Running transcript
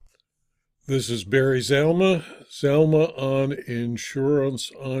This is Barry Zalma, Zalma on Insurance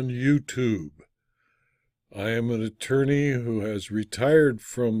on YouTube. I am an attorney who has retired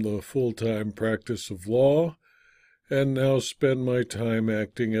from the full-time practice of law and now spend my time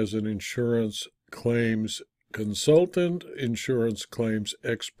acting as an insurance claims consultant, insurance claims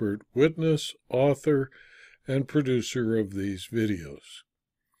expert witness, author, and producer of these videos.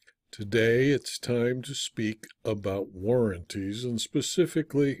 Today, it's time to speak about warranties, and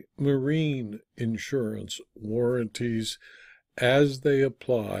specifically marine insurance warranties as they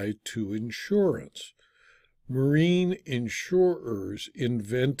apply to insurance. Marine insurers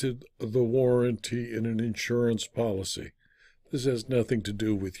invented the warranty in an insurance policy. This has nothing to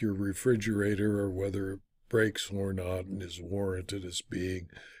do with your refrigerator or whether it breaks or not and is warranted as being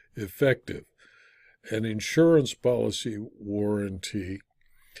effective. An insurance policy warranty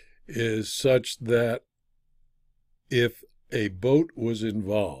is such that if a boat was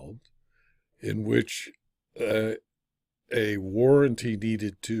involved in which a warranty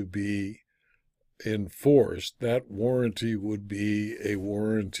needed to be enforced, that warranty would be a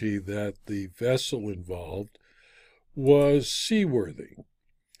warranty that the vessel involved was seaworthy.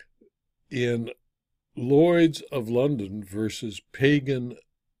 In Lloyd's of London versus Pagan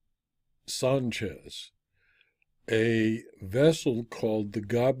Sanchez, a vessel called the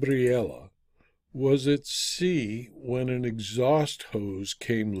Gabriela was at sea when an exhaust hose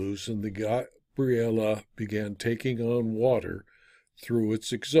came loose and the Gabriela began taking on water through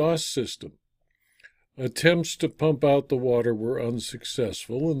its exhaust system. Attempts to pump out the water were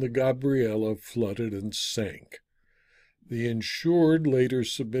unsuccessful and the Gabriela flooded and sank. The insured later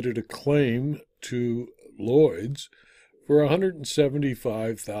submitted a claim to Lloyd's for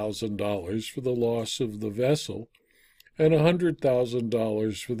 $175,000 for the loss of the vessel and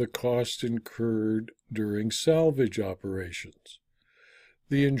 $100,000 for the cost incurred during salvage operations.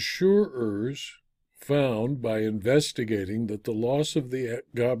 The insurers found by investigating that the loss of the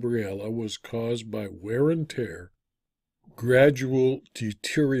Gabriela was caused by wear and tear, gradual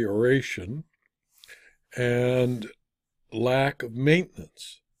deterioration, and lack of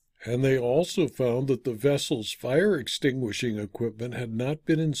maintenance. And they also found that the vessel's fire extinguishing equipment had not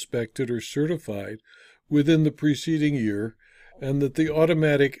been inspected or certified within the preceding year, and that the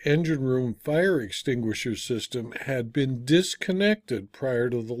automatic engine room fire extinguisher system had been disconnected prior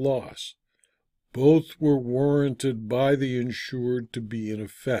to the loss. Both were warranted by the insured to be in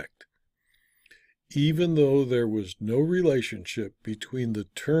effect. Even though there was no relationship between the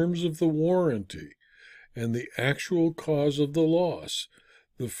terms of the warranty and the actual cause of the loss,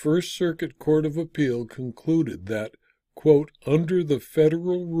 the First Circuit Court of Appeal concluded that, quote, under the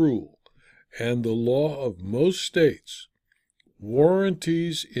federal rule and the law of most states,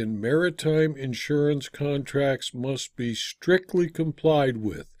 warranties in maritime insurance contracts must be strictly complied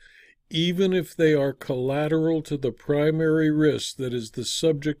with, even if they are collateral to the primary risk that is the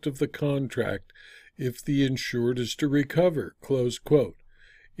subject of the contract if the insured is to recover, close quote.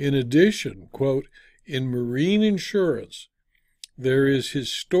 In addition, quote, in marine insurance, there is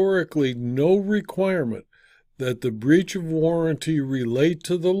historically no requirement that the breach of warranty relate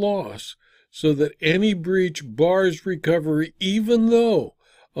to the loss, so that any breach bars recovery even though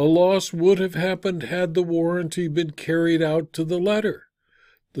a loss would have happened had the warranty been carried out to the letter.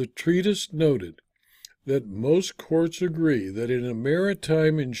 The treatise noted that most courts agree that in a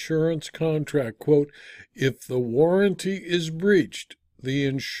maritime insurance contract, quote, if the warranty is breached, the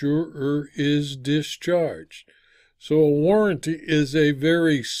insurer is discharged. So a warranty is a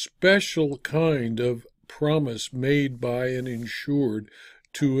very special kind of promise made by an insured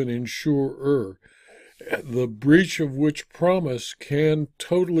to an insurer, the breach of which promise can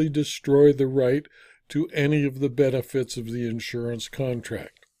totally destroy the right to any of the benefits of the insurance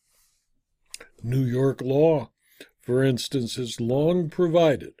contract. New York law, for instance, has long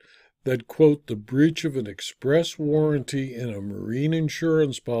provided that, quote, the breach of an express warranty in a marine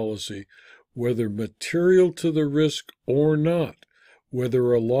insurance policy, whether material to the risk or not,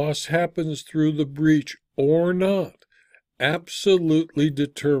 whether a loss happens through the breach or not, absolutely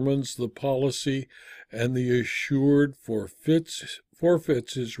determines the policy and the assured forfeits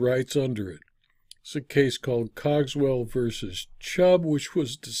his rights under it. It's a case called Cogswell versus Chubb, which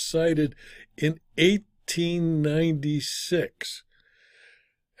was decided in 1896.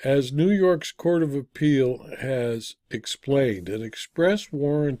 As New York's Court of Appeal has explained, an express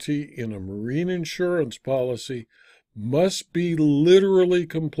warranty in a marine insurance policy must be literally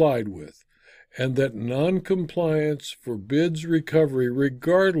complied with, and that noncompliance forbids recovery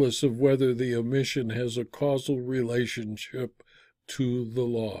regardless of whether the omission has a causal relationship to the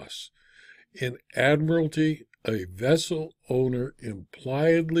loss. In Admiralty a vessel owner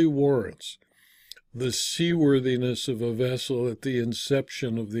impliedly warrants the seaworthiness of a vessel at the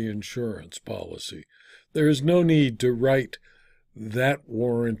inception of the insurance policy. There is no need to write that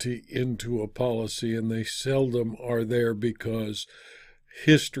warranty into a policy, and they seldom are there because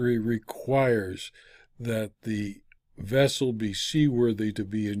history requires that the vessel be seaworthy to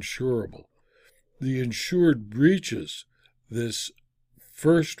be insurable. The insured breaches this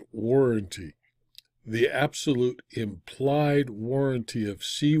first warranty, the absolute implied warranty of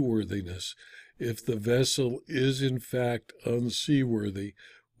seaworthiness, if the vessel is in fact unseaworthy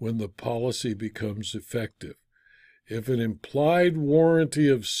when the policy becomes effective. If an implied warranty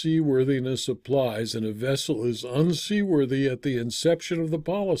of seaworthiness applies and a vessel is unseaworthy at the inception of the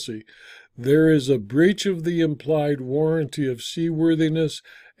policy, there is a breach of the implied warranty of seaworthiness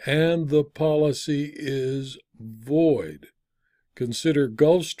and the policy is void. Consider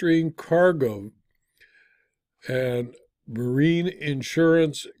Gulfstream Cargo and Marine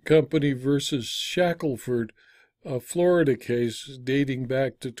Insurance Company versus Shackelford, a Florida case dating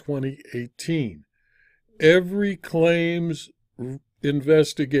back to 2018. Every claims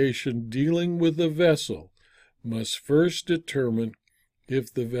investigation dealing with a vessel must first determine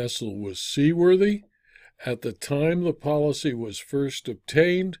if the vessel was seaworthy at the time the policy was first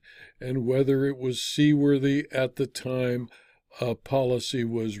obtained and whether it was seaworthy at the time a policy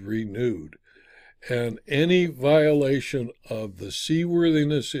was renewed. And any violation of the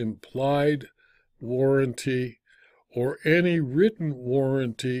seaworthiness implied warranty or any written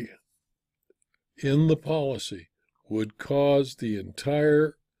warranty in the policy would cause the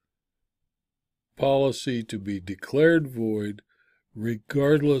entire policy to be declared void,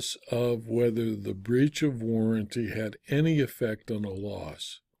 regardless of whether the breach of warranty had any effect on a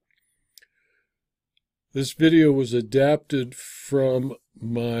loss. This video was adapted from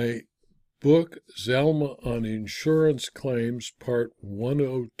my book, Zalma on Insurance Claims, Part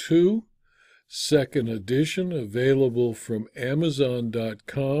 102, second edition, available from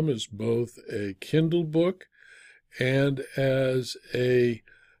Amazon.com as both a Kindle book and as a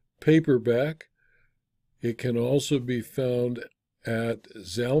paperback. It can also be found at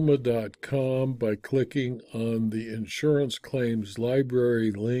Zalma.com by clicking on the Insurance Claims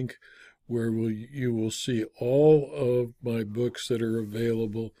Library link, where you will see all of my books that are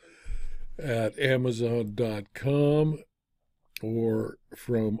available at Amazon.com or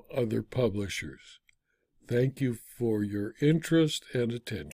from other publishers. Thank you for your interest and attention.